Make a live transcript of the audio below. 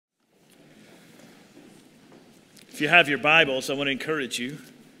If you have your Bibles, I want to encourage you.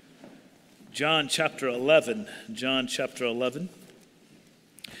 John chapter 11. John chapter 11.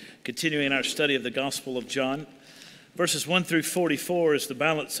 Continuing our study of the Gospel of John. Verses 1 through 44 is the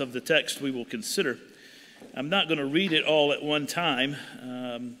balance of the text we will consider. I'm not going to read it all at one time.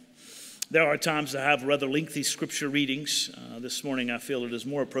 There are times I have rather lengthy scripture readings. This morning I feel it is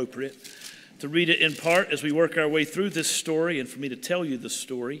more appropriate to read it in part as we work our way through this story and for me to tell you the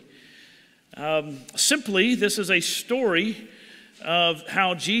story. Simply, this is a story of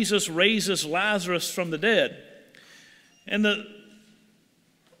how Jesus raises Lazarus from the dead. In the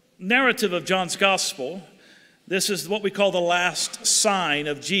narrative of John's Gospel, this is what we call the last sign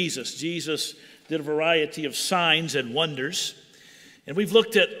of Jesus. Jesus did a variety of signs and wonders, and we've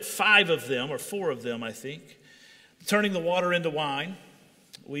looked at 5 of them, or 4 of them, I think. Turning the water into wine.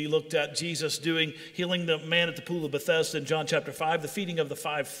 We looked at Jesus healing the man at the pool of Bethesda in John chapter 5, the feeding of the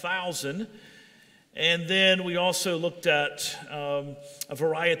 5,000. And then we also looked at a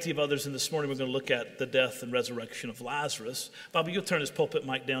variety of others. And this morning we're going to look at the death and resurrection of Lazarus. Bobby, you'll turn his pulpit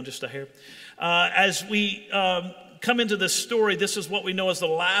mic down just a hair. As we come into this story, this is what we know as the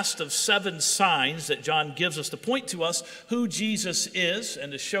last of 7 signs that John gives us to point to us who Jesus is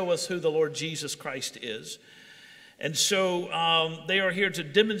and to show us who the Lord Jesus Christ is. And so they are here to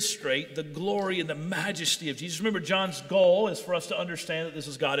demonstrate the glory and the majesty of Jesus. Remember, John's goal is for us to understand that this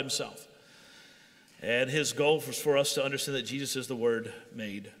is God himself. And his goal was for us to understand that Jesus is the Word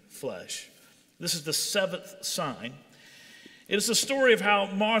made flesh. This is the 7th sign. It is the story of how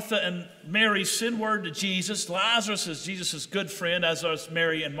Martha and Mary send word to Jesus. Lazarus is Jesus' good friend, as are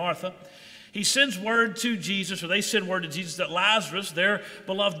Mary and Martha. He sends word to Jesus, or they send word to Jesus, that Lazarus, their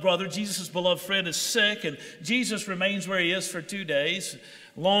beloved brother, Jesus' beloved friend, is sick, and Jesus remains where he is for 2 days,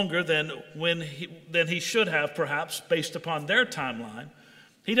 longer than he should have, perhaps, based upon their timeline.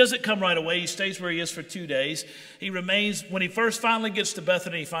 He doesn't come right away. He stays where he is for 2 days. He remains. When he first finally gets to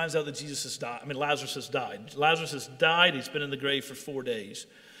Bethany, he finds out that Lazarus has died. Lazarus has died. He's been in the grave for 4 days.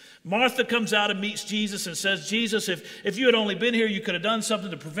 Martha comes out and meets Jesus and says, Jesus, if you had only been here, you could have done something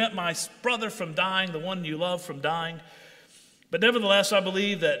to prevent my brother from dying, the one you love from dying. But nevertheless, I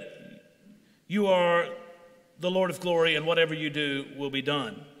believe that you are the Lord of glory, and whatever you do will be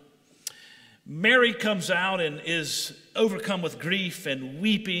done. Mary comes out and is overcome with grief and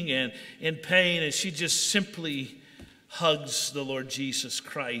weeping and in pain, and she just simply hugs the Lord Jesus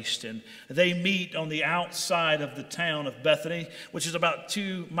Christ. And they meet on the outside of the town of Bethany, which is about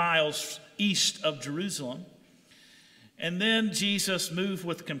 2 miles east of Jerusalem. And then Jesus, moved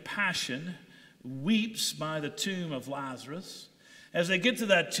with compassion, weeps by the tomb of Lazarus. As they get to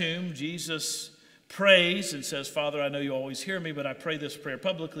that tomb, Jesus prays and says, Father, I know you always hear me, but I pray this prayer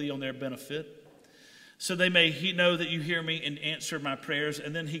publicly on their benefit, so they may know that you hear me and answer my prayers.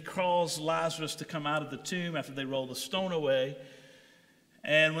 And then he calls Lazarus to come out of the tomb after they roll the stone away.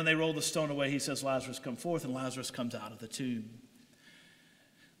 And when they roll the stone away, he says, Lazarus, come forth, and Lazarus comes out of the tomb.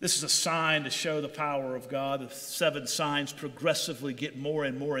 This is a sign to show the power of God. The 7 signs progressively get more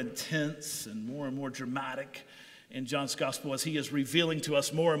and more intense and more dramatic in John's gospel as he is revealing to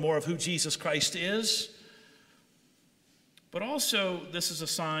us more and more of who Jesus Christ is. But also, this is a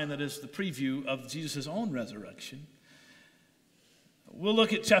sign that is the preview of Jesus' own resurrection. We'll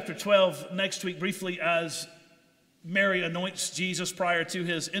look at chapter 12 next week briefly as Mary anoints Jesus prior to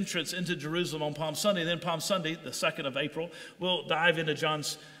his entrance into Jerusalem on Palm Sunday. Then Palm Sunday, the 2nd of April, we'll dive into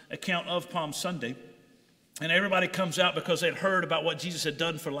John's account of Palm Sunday. And everybody comes out because they'd heard about what Jesus had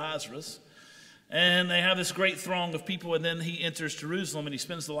done for Lazarus. And they have this great throng of people, and then he enters Jerusalem, and he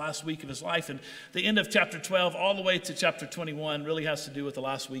spends the last week of his life. And the end of chapter 12 all the way to chapter 21 really has to do with the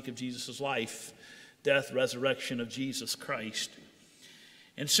last week of Jesus' life, death, resurrection of Jesus Christ.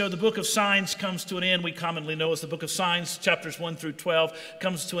 And so the book of signs comes to an end. We commonly know as the book of signs, chapters 1 through 12,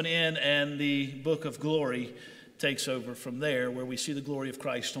 comes to an end, and the book of glory takes over from there, where we see the glory of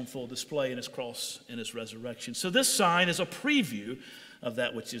Christ on full display in his cross and his resurrection. So this sign is a preview of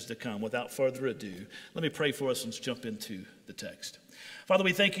that which is to come. Without further ado, let me pray for us and let's jump into the text. Father,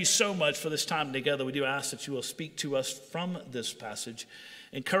 we thank you so much for this time together. We do ask that you will speak to us from this passage,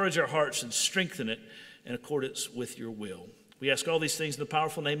 encourage our hearts and strengthen it in accordance with your will. We ask all these things in the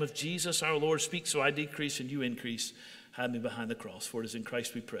powerful name of Jesus, our Lord. Speak so I decrease and you increase. Hide me behind the cross, for it is in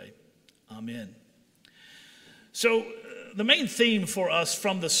Christ we pray. Amen. So the main theme for us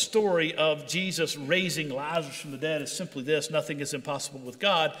from the story of Jesus raising Lazarus from the dead is simply this: nothing is impossible with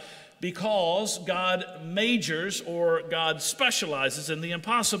God, because God majors, or God specializes in the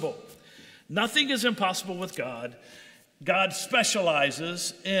impossible. Nothing is impossible with God. God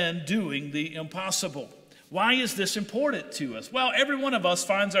specializes in doing the impossible. Why is this important to us? Well, every one of us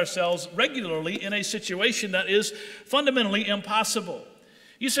finds ourselves regularly in a situation that is fundamentally impossible.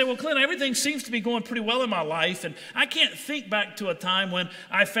 You say, well, Clint, everything seems to be going pretty well in my life, and I can't think back to a time when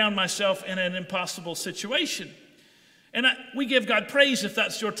I found myself in an impossible situation. And we give God praise if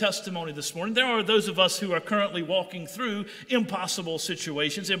that's your testimony this morning. There are those of us who are currently walking through impossible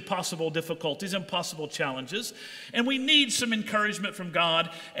situations, impossible difficulties, impossible challenges. And we need some encouragement from God,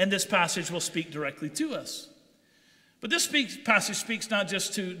 and this passage will speak directly to us. But this passage speaks not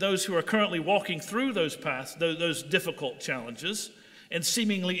just to those who are currently walking through those difficult challenges and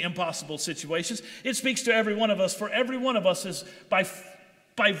seemingly impossible situations. It speaks to every one of us, for every one of us is,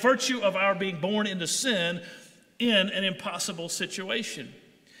 by virtue of our being born into sin, in an impossible situation.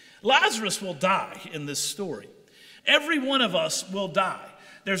 Lazarus will die in this story. Every one of us will die.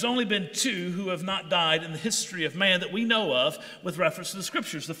 There's only been two who have not died in the history of man that we know of with reference to the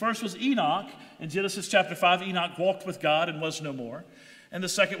scriptures. The first was Enoch. In Genesis chapter 5, Enoch walked with God and was no more. And the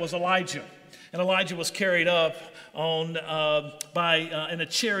second was Elijah. And Elijah was carried up in a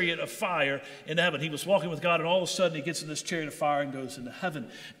chariot of fire into heaven. He was walking with God, and all of a sudden he gets in this chariot of fire and goes into heaven.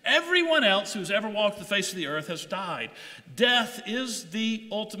 Everyone else who's ever walked the face of the earth has died. Death is the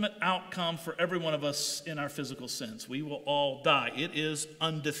ultimate outcome for every one of us in our physical sense. We will all die. It is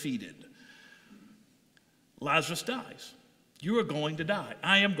undefeated. Lazarus dies. You are going to die.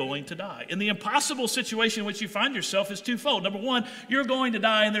 I am going to die. And the impossible situation in which you find yourself is twofold. Number one, you're going to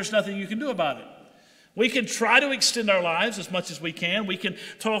die and there's nothing you can do about it. We can try to extend our lives as much as we can. We can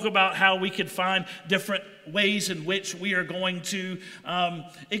talk about how we can find different ways in which we are going to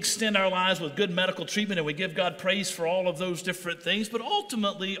extend our lives with good medical treatment, and we give God praise for all of those different things. But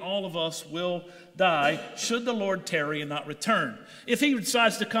ultimately, all of us will die should the Lord tarry and not return. If he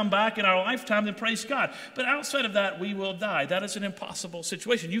decides to come back in our lifetime, then praise God. But outside of that, we will die. That is an impossible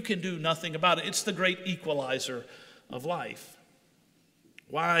situation. You can do nothing about it. It's the great equalizer of life.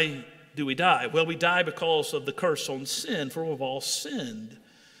 Why do we die? Well, we die because of the curse on sin, for we've all sinned.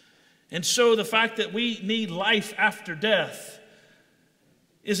 And so the fact that we need life after death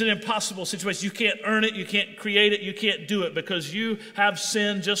is an impossible situation. You can't earn it, you can't create it, you can't do it, because you have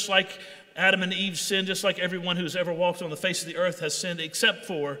sinned just like Adam and Eve sinned, just like everyone who's ever walked on the face of the earth has sinned, except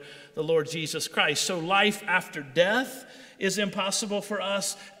for the Lord Jesus Christ. So life after death is impossible for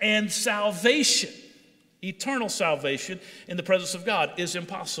us, and salvation, eternal salvation in the presence of God, is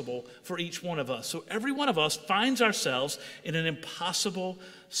impossible for each one of us. So every one of us finds ourselves in an impossible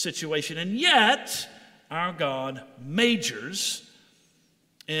situation. And yet, our God majors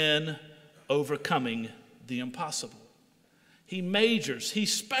in overcoming the impossible. He majors, he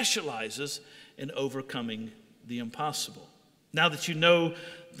specializes in overcoming the impossible. Now that you know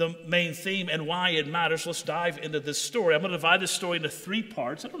the main theme and why it matters, let's dive into this story. I'm going to divide this story into 3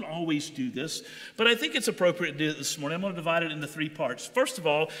 parts. I don't always do this, but I think it's appropriate to do it this morning. I'm going to divide it into 3 parts. First of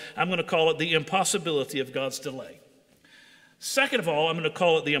all, I'm going to call it the impossibility of God's delay. Second of all, I'm going to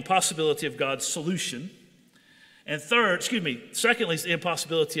call it the impossibility of God's solution. And secondly is the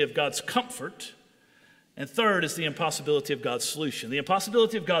impossibility of God's comfort. And third is the impossibility of God's solution. The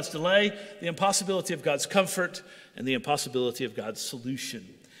impossibility of God's delay, the impossibility of God's comfort, and the impossibility of God's solution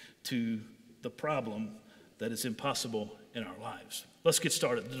to the problem that is impossible in our lives. Let's get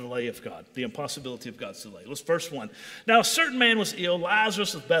started. The delay of God, the impossibility of God's delay. Let's verse 1. Now a certain man was ill,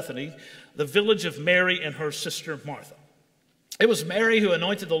 Lazarus of Bethany, the village of Mary and her sister Martha. It was Mary who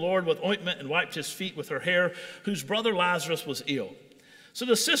anointed the Lord with ointment and wiped his feet with her hair, whose brother Lazarus was ill. So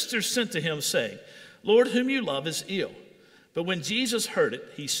the sisters sent to him, saying, Lord, whom you love is ill. But when Jesus heard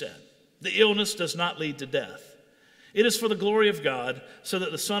it, he said, the illness does not lead to death. It is for the glory of God, so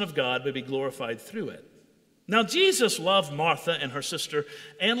that the Son of God may be glorified through it. Now Jesus loved Martha and her sister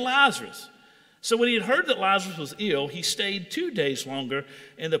and Lazarus. So when he had heard that Lazarus was ill, he stayed 2 days longer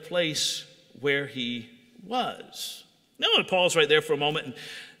in the place where he was. Now I'm going to pause right there for a moment and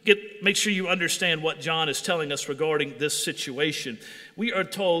make sure you understand what John is telling us regarding this situation. We are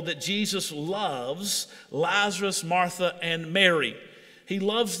told that Jesus loves Lazarus, Martha, and Mary. He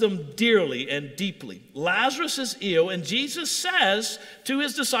loves them dearly and deeply. Lazarus is ill, and Jesus says to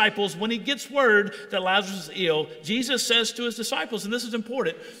his disciples, when he gets word that Lazarus is ill, Jesus says to his disciples, and this is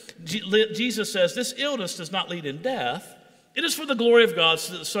important, Jesus says, this illness does not lead in death. It is for the glory of God,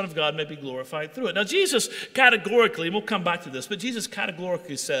 so that the Son of God may be glorified through it. Now, Jesus categorically, and we'll come back to this, but Jesus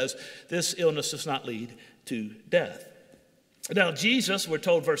categorically says this illness does not lead to death. Now, Jesus, we're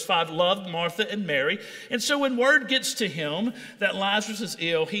told, verse 5, loved Martha and Mary. And so when word gets to him that Lazarus is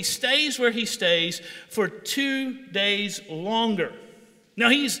ill, he stays where he stays for 2 days longer. Now,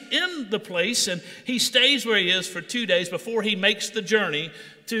 he's in the place, and he stays where he is for 2 days before he makes the journey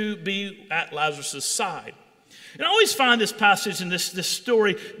to be at Lazarus' side. And I always find this passage and this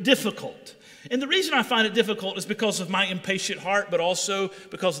story difficult. And the reason I find it difficult is because of my impatient heart, but also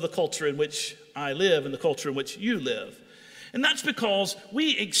because of the culture in which I live and the culture in which you live. And that's because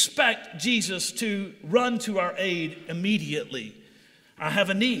we expect Jesus to run to our aid immediately. I have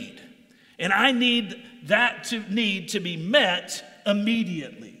a need, and I need that need to be met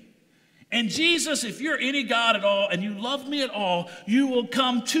immediately. And Jesus, if you're any God at all and you love me at all, you will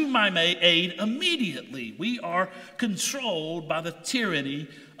come to my aid immediately. We are controlled by the tyranny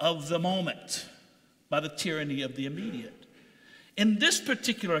of the moment, by the tyranny of the immediate. In this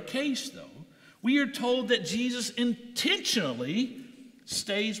particular case, though, we are told that Jesus intentionally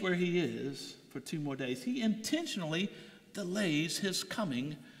stays where he is for 2 more days. He intentionally delays his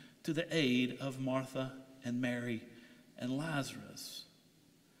coming to the aid of Martha and Mary and Lazarus.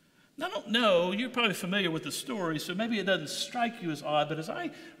 Now, I don't know, you're probably familiar with the story, so maybe it doesn't strike you as odd, but as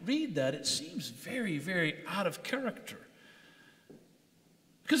I read that, it seems very, very out of character.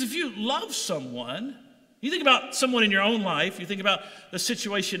 Because if you love someone, you think about someone in your own life, you think about the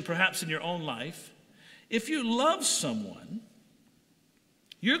situation perhaps in your own life. If you love someone,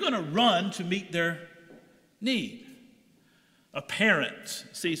 you're going to run to meet their need. A parent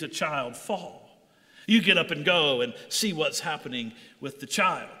sees a child fall. You get up and go and see what's happening with the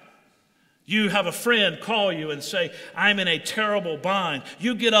child. You have a friend call you and say, I'm in a terrible bind.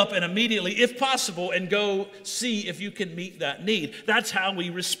 You get up and immediately, if possible, and go see if you can meet that need. That's how we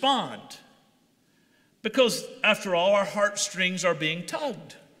respond. Because, after all, our heartstrings are being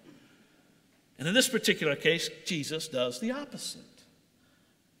tugged. And in this particular case, Jesus does the opposite.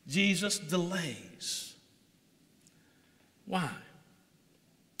 Jesus delays. Why?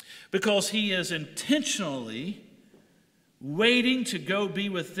 Because he is intentionally waiting to go be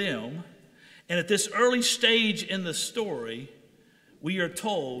with them. And at this early stage in the story, we are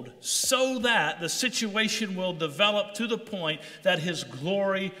told, so that the situation will develop to the point that his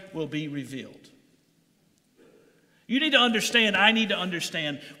glory will be revealed. You need to understand, I need to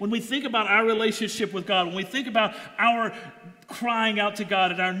understand, when we think about our relationship with God, when we think about our crying out to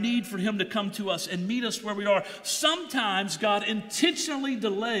God and our need for him to come to us and meet us where we are, sometimes God intentionally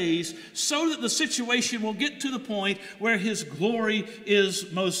delays so that the situation will get to the point where his glory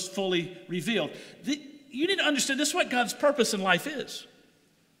is most fully revealed. You need to understand this is what God's purpose in life is.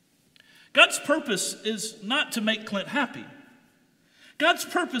 God's purpose is not to make Clint happy. God's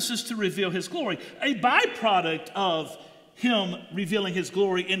purpose is to reveal his glory. A byproduct of him revealing his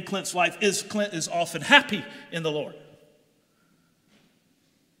glory in Clint's life is Clint is often happy in the Lord.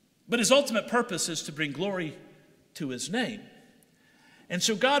 But his ultimate purpose is to bring glory to his name. And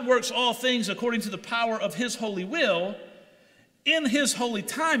so God works all things according to the power of his holy will in his holy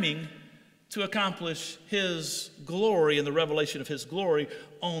timing to accomplish his glory and the revelation of his glory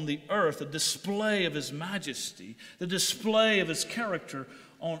on the earth, the display of his majesty, the display of his character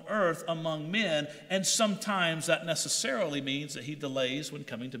on earth among men. And sometimes that necessarily means that he delays when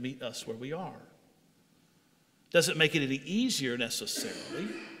coming to meet us where we are. Doesn't make it any easier necessarily,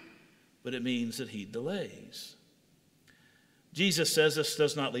 but it means that he delays. Jesus says this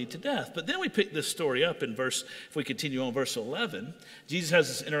does not lead to death. But then we pick this story up in if we continue on verse 11, Jesus has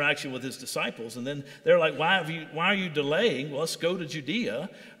this interaction with his disciples, and then they're like, why are you delaying? Well, let's go to Judea,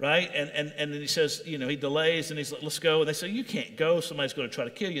 right? And then he says, he delays, and he's like, let's go. And they say, you can't go. Somebody's going to try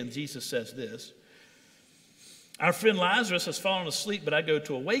to kill you. And Jesus says this, our friend Lazarus has fallen asleep, but I go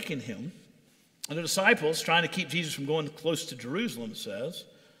to awaken him. And the disciples, trying to keep Jesus from going close to Jerusalem, says,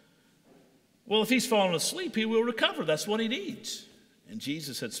 well, if he's fallen asleep, he will recover. That's what he needs. And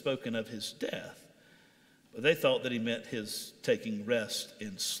Jesus had spoken of his death, but they thought that he meant his taking rest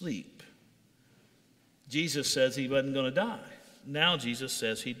in sleep. Jesus says he wasn't going to die. Now Jesus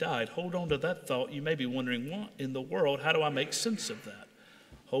says he died. Hold on to that thought. You may be wondering, what in the world? How do I make sense of that?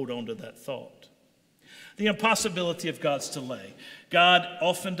 Hold on to that thought. The impossibility of God's delay. God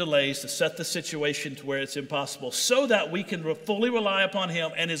often delays to set the situation to where it's impossible so that we can fully rely upon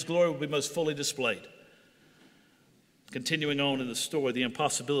him and his glory will be most fully displayed. Continuing on in the story, the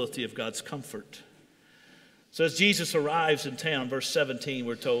impossibility of God's comfort. So as Jesus arrives in town, verse 17,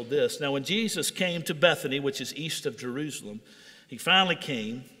 we're told this. Now when Jesus came to Bethany, which is east of Jerusalem, he finally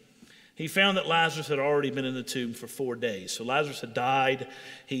came. He found that Lazarus had already been in the tomb for 4 days. So Lazarus had died,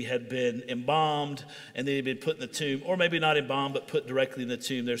 he had been embalmed, and then he'd been put in the tomb, or maybe not embalmed, but put directly in the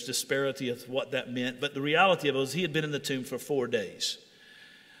tomb. There's disparity of what that meant, but the reality of it was he had been in the tomb for 4 days.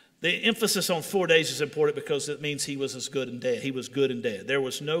 The emphasis on 4 days is important because it means he was as good and dead. He was good and dead. There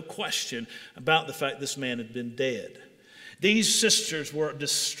was no question about the fact this man had been dead. These sisters were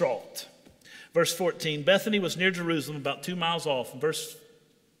distraught. Verse 14, Bethany was near Jerusalem, about 2 miles off. Verse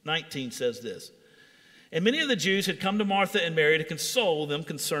 19 says this, And many of the Jews had come to Martha and Mary to console them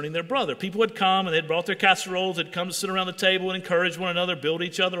concerning their brother. People had come and they'd brought their casseroles, they'd come to sit around the table and encourage one another, build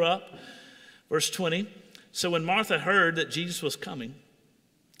each other up. Verse 20, so when Martha heard that Jesus was coming,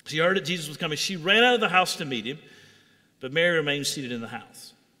 she ran out of the house to meet him, but Mary remained seated in the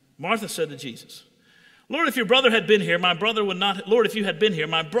house. Martha said to Jesus, Lord, if your brother had been here, Lord, if you had been here,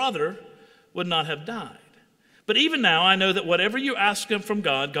 my brother would not have died. But even now I know that whatever you ask him from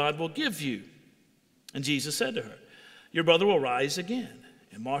God, God will give you. And Jesus said to her, your brother will rise again.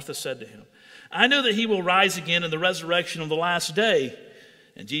 And Martha said to him, I know that he will rise again in the resurrection of the last day.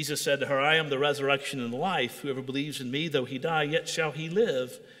 And Jesus said to her, I am the resurrection and the life. Whoever believes in me, though he die, yet shall he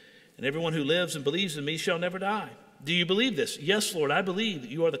live. And everyone who lives and believes in me shall never die. Do you believe this? Yes, Lord, I believe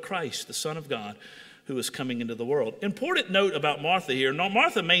that you are the Christ, the Son of God, who is coming into the world. Important note about Martha here. Now,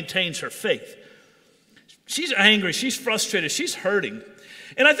 Martha maintains her faith. She's angry. She's frustrated. She's hurting.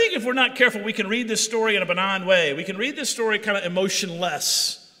 And I think if we're not careful, we can read this story in a benign way. We can read this story kind of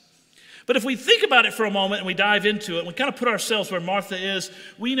emotionless. But if we think about it for a moment and we dive into it, and we kind of put ourselves where Martha is,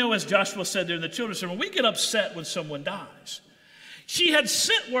 we know, as Joshua said there in the children's sermon, we get upset when someone dies. She had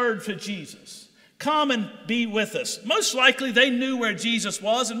sent word for Jesus, come and be with us. Most likely they knew where Jesus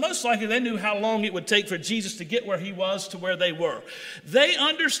was, and most likely they knew how long it would take for Jesus to get where he was to where they were. They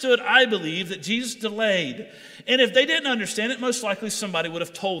understood, I believe, that Jesus delayed. And if they didn't understand it, most likely somebody would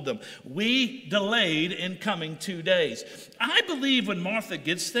have told them, we delayed in coming 2 days. I believe when Martha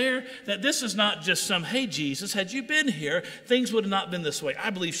gets there, that this is not just some, hey, Jesus, had you been here, things would have not been this way. I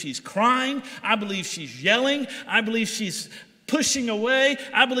believe she's crying. I believe she's yelling. I believe she's pushing away.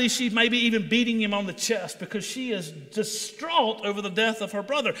 I believe she's maybe even beating him on the chest because she is distraught over the death of her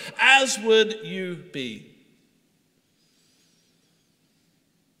brother, as would you be.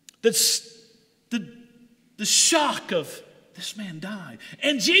 The shock of this man died,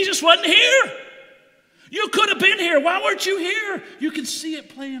 and Jesus wasn't here. You could have been here. Why weren't you here? You can see it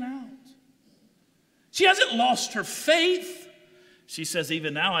playing out. She hasn't lost her faith. She says,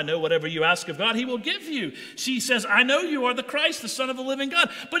 even now I know whatever you ask of God, he will give you. She says, I know you are the Christ, the Son of the living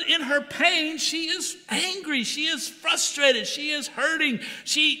God. But in her pain, she is angry. She is frustrated. She is hurting.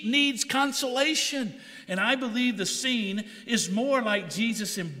 She needs consolation. And I believe the scene is more like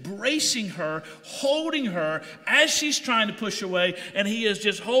Jesus embracing her, holding her as she's trying to push away. And he is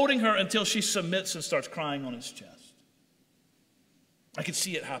just holding her until she submits and starts crying on his chest. I can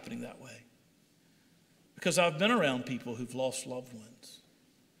see it happening that way. Because I've been around people who've lost loved ones.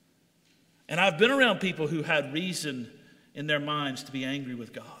 And I've been around people who had reason in their minds to be angry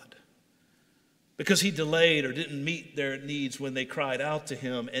with God. Because he delayed or didn't meet their needs when they cried out to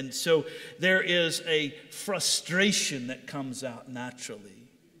him. And so there is a frustration that comes out naturally.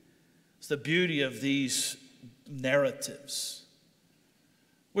 It's the beauty of these narratives.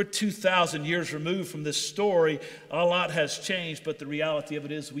 We're 2,000 years removed from this story. A lot has changed, but the reality of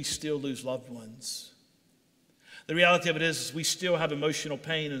it is we still lose loved ones. The reality of it is we still have emotional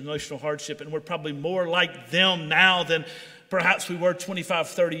pain and emotional hardship, and we're probably more like them now than perhaps we were 25,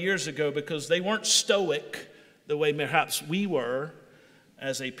 30 years ago, because they weren't stoic the way perhaps we were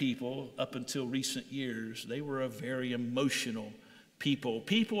as a people up until recent years. They were a very emotional people.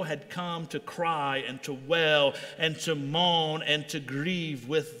 People had come to cry and to wail and to moan and to grieve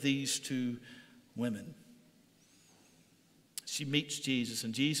with these two women. She meets Jesus,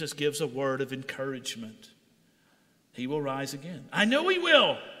 and Jesus gives a word of encouragement. He will rise again. I know he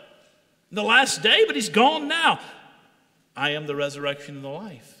will. In the last day, but he's gone now. I am the resurrection and the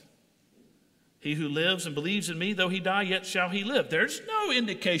life. He who lives and believes in me, though he die, yet shall he live. There's no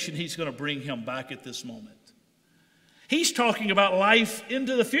indication he's going to bring him back at this moment. He's talking about life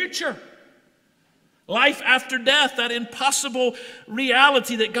into the future. Life after death, that impossible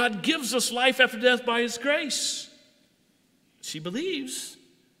reality that God gives us life after death by his grace. She believes,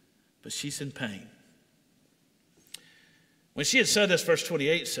 but she's in pain. When she had said this, verse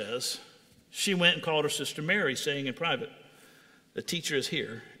 28 says, she went and called her sister Mary, saying in private, the teacher is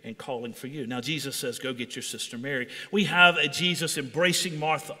here and calling for you. Now Jesus says, go get your sister Mary. We have a Jesus embracing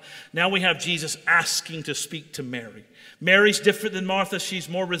Martha. Now we have Jesus asking to speak to Mary. Mary's different than Martha. She's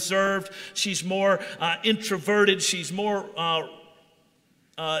more reserved. She's more introverted. She's more,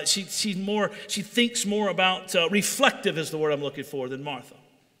 she thinks more about, reflective is the word I'm looking for, than Martha.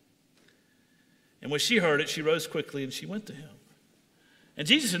 And when she heard it, she rose quickly and she went to him. And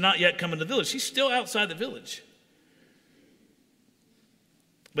Jesus had not yet come into the village. She's still outside the village.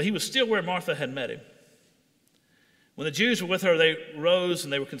 But he was still where Martha had met him. When the Jews were with her, they rose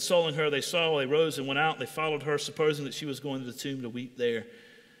and they were consoling her. They saw, they rose and went out. They followed her, supposing that she was going to the tomb to weep there.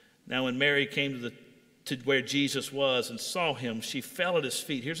 Now when Mary came to the to where Jesus was and saw him, she fell at his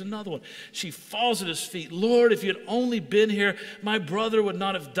feet. Here's another one. She falls at his feet. Lord, if you had only been here, my brother would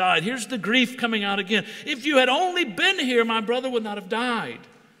not have died. Here's the grief coming out again. If you had only been here, my brother would not have died.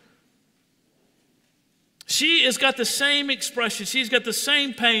 She has got the same expression. She's got the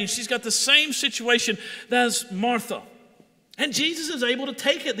same pain. She's got the same situation as Martha. And Jesus is able to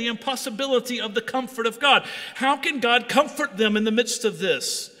take it, the impossibility of the comfort of God. How can God comfort them in the midst of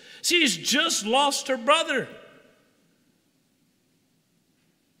this? She's just lost her brother.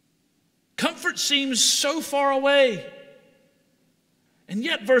 Comfort seems so far away. And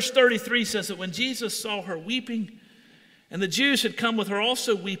yet verse 33 says that when Jesus saw her weeping, and the Jews had come with her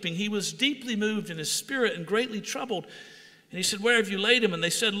also weeping, he was deeply moved in his spirit and greatly troubled. And he said, where have you laid him? And they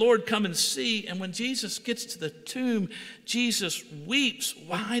said, Lord, come and see. And when Jesus gets to the tomb, Jesus weeps.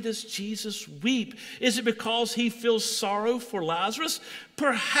 Why does Jesus weep? Is it because he feels sorrow for Lazarus?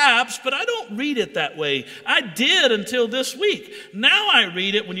 Perhaps, but I don't read it that way. I did until this week. Now I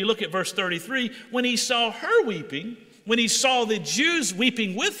read it when you look at verse 33. When he saw her weeping, when he saw the Jews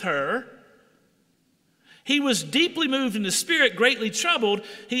weeping with her, he was deeply moved in the spirit, greatly troubled.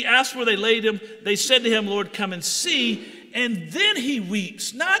 He asked where they laid him. They said to him, Lord, come and see. And then he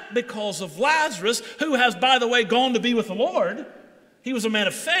weeps, not because of Lazarus, who has, by the way, gone to be with the Lord. He was a man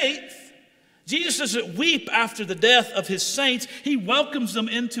of faith. Jesus doesn't weep after the death of his saints. He welcomes them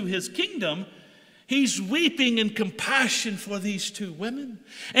into his kingdom. He's weeping in compassion for these two women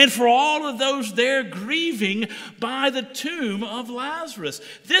and for all of those there grieving by the tomb of Lazarus.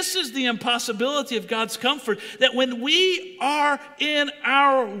 This is the impossibility of God's comfort, that when we are in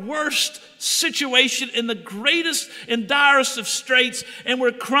our worst situation, in the greatest and direst of straits, and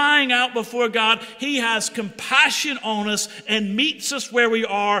we're crying out before God, he has compassion on us and meets us where we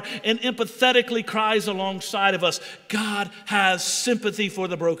are and empathetically cries alongside of us. God has sympathy for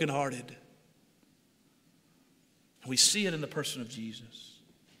the brokenhearted. We see it in the person of Jesus.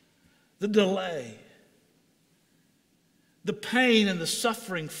 The delay, the pain and the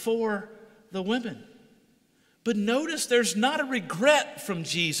suffering for the women. But notice there's not a regret from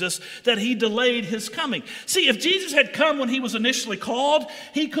Jesus that he delayed his coming. See, if Jesus had come when he was initially called,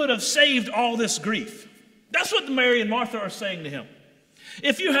 he could have saved all this grief. That's what Mary and Martha are saying to him.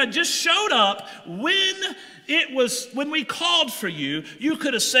 If you had just showed up when we called for you, you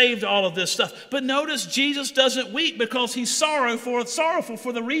could have saved all of this stuff. But notice Jesus doesn't weep because he's sorrowful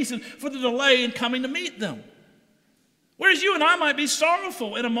for the reason, for the delay in coming to meet them. Whereas you and I might be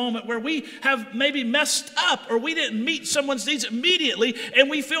sorrowful in a moment where we have maybe messed up or we didn't meet someone's needs immediately and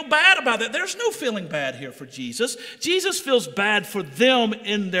we feel bad about that. There's no feeling bad here for Jesus. Jesus feels bad for them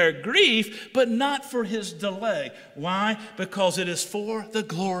in their grief, but not for his delay. Why? Because it is for the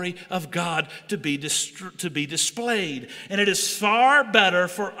glory of God to be displayed. And it is far better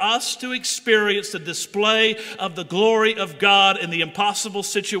for us to experience the display of the glory of God in the impossible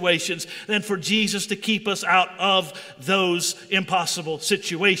situations than for Jesus to keep us out of those impossible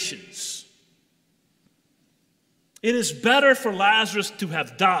situations. It is better for Lazarus to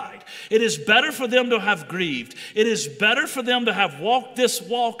have died. It is better for them to have grieved. It is better for them to have walked this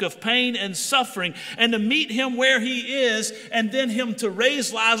walk of pain and suffering and to meet him where he is and then him to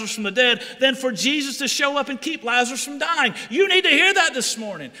raise Lazarus from the dead than for Jesus to show up and keep Lazarus from dying. You need to hear that this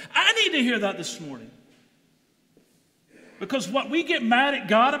morning. I need to hear that this morning. Because what we get mad at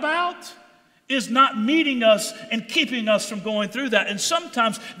God about is not meeting us and keeping us from going through that. And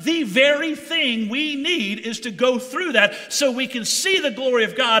sometimes the very thing we need is to go through that so we can see the glory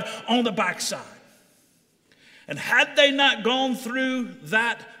of God on the backside. And had they not gone through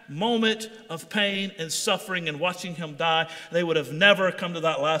that moment of pain and suffering and watching him die, they would have never come to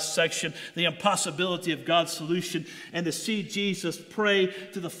that last section, the impossibility of God's solution, and to see Jesus pray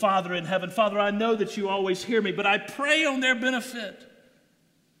to the Father in heaven. Father, I know that you always hear me, but I pray on their benefit,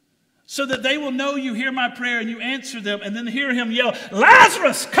 so that they will know you hear my prayer and you answer them, and then hear him yell,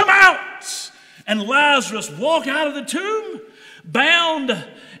 Lazarus, come out! And Lazarus walk out of the tomb, bound.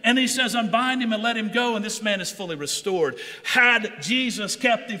 And he says, unbind him and let him go. And this man is fully restored. Had Jesus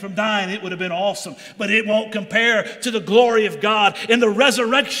kept him from dying, it would have been awesome. But it won't compare to the glory of God and the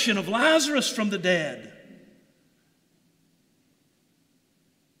resurrection of Lazarus from the dead.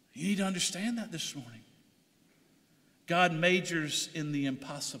 You need to understand that this morning. God majors in the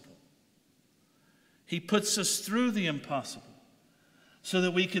impossible. He puts us through the impossible so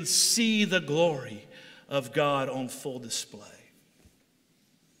that we can see the glory of God on full display.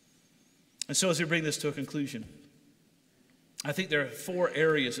 And so as we bring this to a conclusion, I think there are 4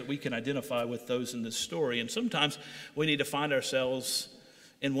 areas that we can identify with those in this story. And sometimes we need to find ourselves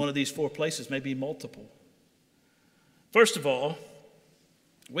in one of these 4 places, maybe multiple. First of all,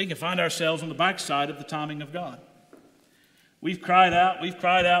 we can find ourselves on the backside of the timing of God. We've cried out, we've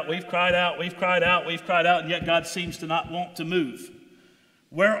cried out, we've cried out, we've cried out, we've cried out, and yet God seems to not want to move.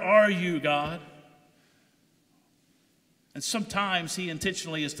 Where are you, God? And sometimes he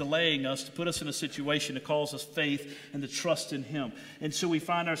intentionally is delaying us to put us in a situation to cause us faith and to trust in him. And so we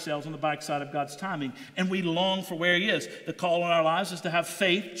find ourselves on the backside of God's timing, and we long for where he is. The call in our lives is to have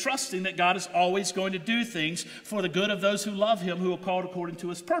faith, trusting that God is always going to do things for the good of those who love him, who are called according to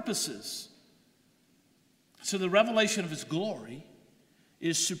his purposes. So the revelation of his glory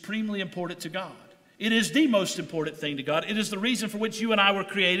is supremely important to God. It is the most important thing to God. It is the reason for which you and I were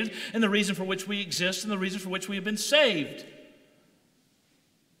created, and the reason for which we exist, and the reason for which we have been saved.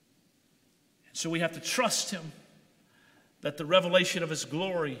 And so we have to trust him that the revelation of his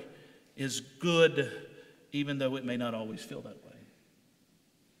glory is good, even though it may not always feel that way.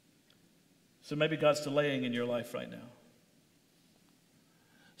 So maybe God's delaying in your life right now.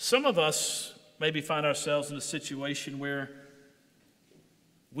 Some of us maybe find ourselves in a situation where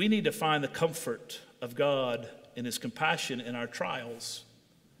we need to find the comfort of God and his compassion in our trials.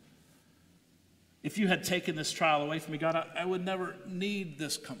 If you had taken this trial away from me, God, I would never need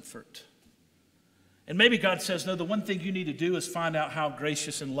this comfort. And maybe God says, no, the one thing you need to do is find out how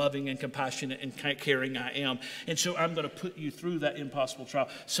gracious and loving and compassionate and caring I am. And so I'm going to put you through that impossible trial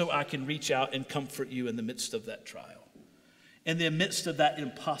so I can reach out and comfort you in the midst of that trial, in the midst of that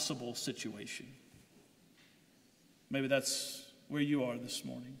impossible situation. Maybe that's where you are this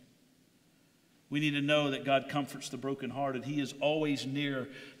morning. We need to know that God comforts the brokenhearted. He is always near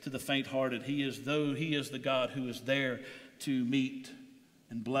to the faint-hearted. He is the God who is there to meet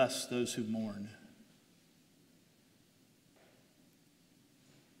and bless those who mourn.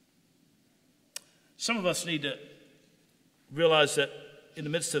 Some of us need to realize that in the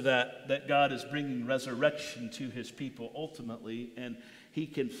midst of that God is bringing resurrection to his people ultimately, and he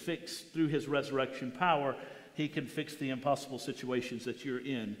can fix, through his resurrection power, he can fix the impossible situations that you're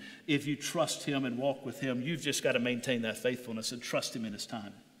in. If you trust him and walk with him, you've just got to maintain that faithfulness and trust him in his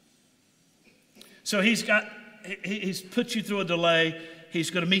time. So he's put you through a delay. He's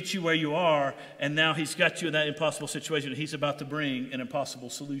going to meet you where you are, and now he's got you in that impossible situation. He's about to bring an impossible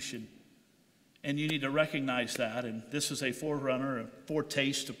solution. And you need to recognize that, and this is a forerunner, a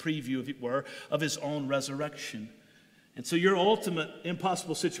foretaste, a preview, if it were, of his own resurrection. And so your ultimate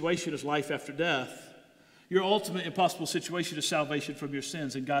impossible situation is life after death. Your ultimate impossible situation is salvation from your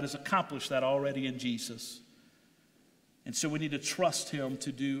sins, and God has accomplished that already in Jesus. And so we need to trust him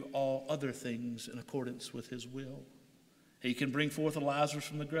to do all other things in accordance with his will. He can bring forth a Lazarus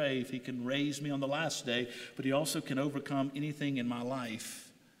from the grave. He can raise me on the last day, but he also can overcome anything in my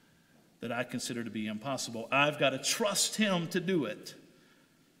life that I consider to be impossible. I've got to trust him to do it.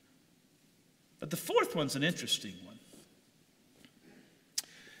 But the fourth one's an interesting one.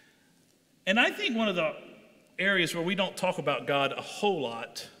 And I think one of the areas where we don't talk about God a whole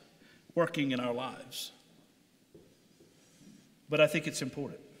lot working in our lives. But I think it's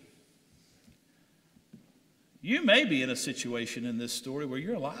important. You may be in a situation in this story where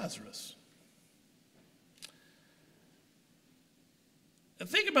you're Lazarus. And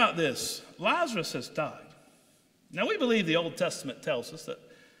think about this. Lazarus has died. Now, we believe the Old Testament tells us that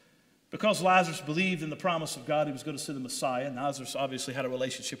because Lazarus believed in the promise of God, he was going to send the Messiah. And Lazarus obviously had a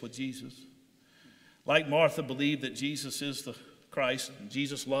relationship with Jesus. Like Martha believed that Jesus is the Christ, and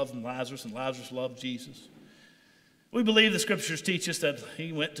Jesus loved Lazarus, and Lazarus loved Jesus. We believe the scriptures teach us that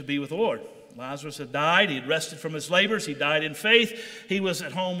he went to be with the Lord. Lazarus had died. He had rested from his labors. He died in faith. He was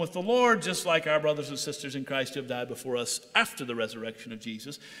at home with the Lord, just like our brothers and sisters in Christ who have died before us after the resurrection of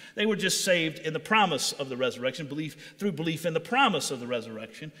Jesus. They were just saved in the promise of the resurrection, through belief in the promise of the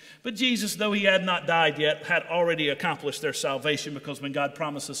resurrection. But Jesus, though he had not died yet, had already accomplished their salvation, because when God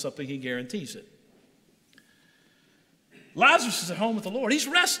promises something, he guarantees it. Lazarus is at home with the Lord. He's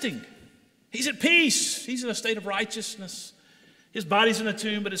resting. He's at peace. He's in a state of righteousness. His body's in the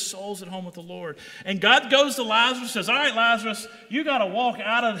tomb, but his soul's at home with the Lord. And God goes to Lazarus and says, all right, Lazarus, you got to walk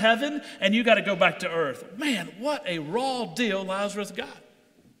out of heaven and you got to go back to earth. Man, what a raw deal Lazarus got.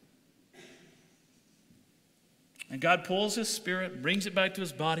 And God pulls his spirit, brings it back to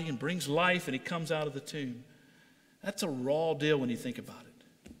his body, and brings life, and he comes out of the tomb. That's a raw deal when you think about it.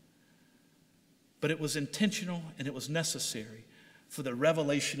 But it was intentional and it was necessary for the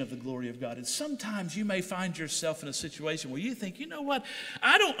revelation of the glory of God. And sometimes you may find yourself in a situation where you think, you know what?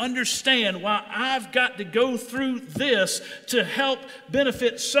 I don't understand why I've got to go through this to help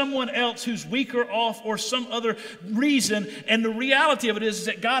benefit someone else who's weaker off or some other reason. And the reality of it is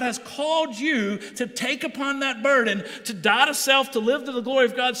that God has called you to take upon that burden, to die to self, to live to the glory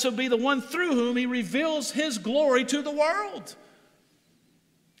of God, so be the one through whom he reveals his glory to the world.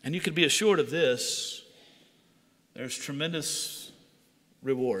 And you can be assured of this, there's tremendous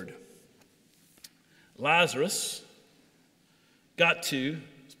reward. Lazarus got to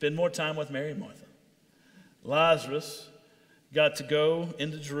spend more time with Mary and Martha. Lazarus got to go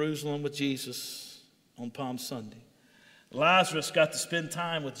into Jerusalem with Jesus on Palm Sunday. Lazarus got to spend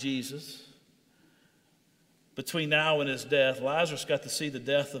time with Jesus between now and his death. Lazarus got to see the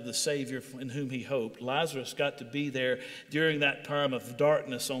death of the Savior in whom he hoped. Lazarus got to be there during that time of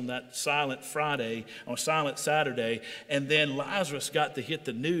darkness on that silent Friday or silent Saturday. And then Lazarus got to hit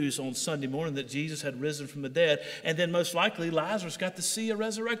the news on Sunday morning that Jesus had risen from the dead. And then most likely Lazarus got to see a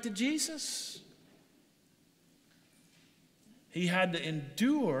resurrected Jesus. He had to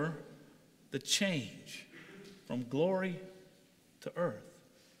endure the change from glory to earth.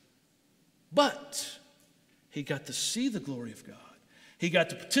 But he got to see the glory of God. He got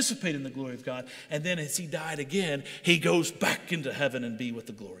to participate in the glory of God. And then as he died again, he goes back into heaven and be with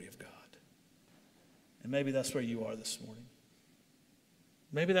the glory of God. And maybe that's where you are this morning.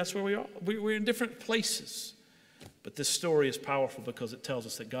 Maybe that's where we are. We're in different places. But this story is powerful because it tells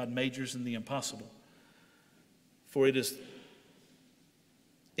us that God majors in the impossible. For it is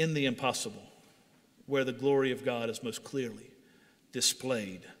in the impossible where the glory of God is most clearly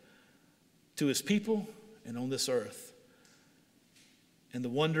displayed to his people and on this earth. And the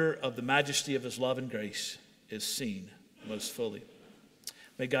wonder of the majesty of his love and grace is seen most fully.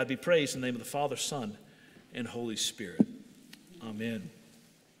 May God be praised in the name of the Father, Son, and Holy Spirit. Amen.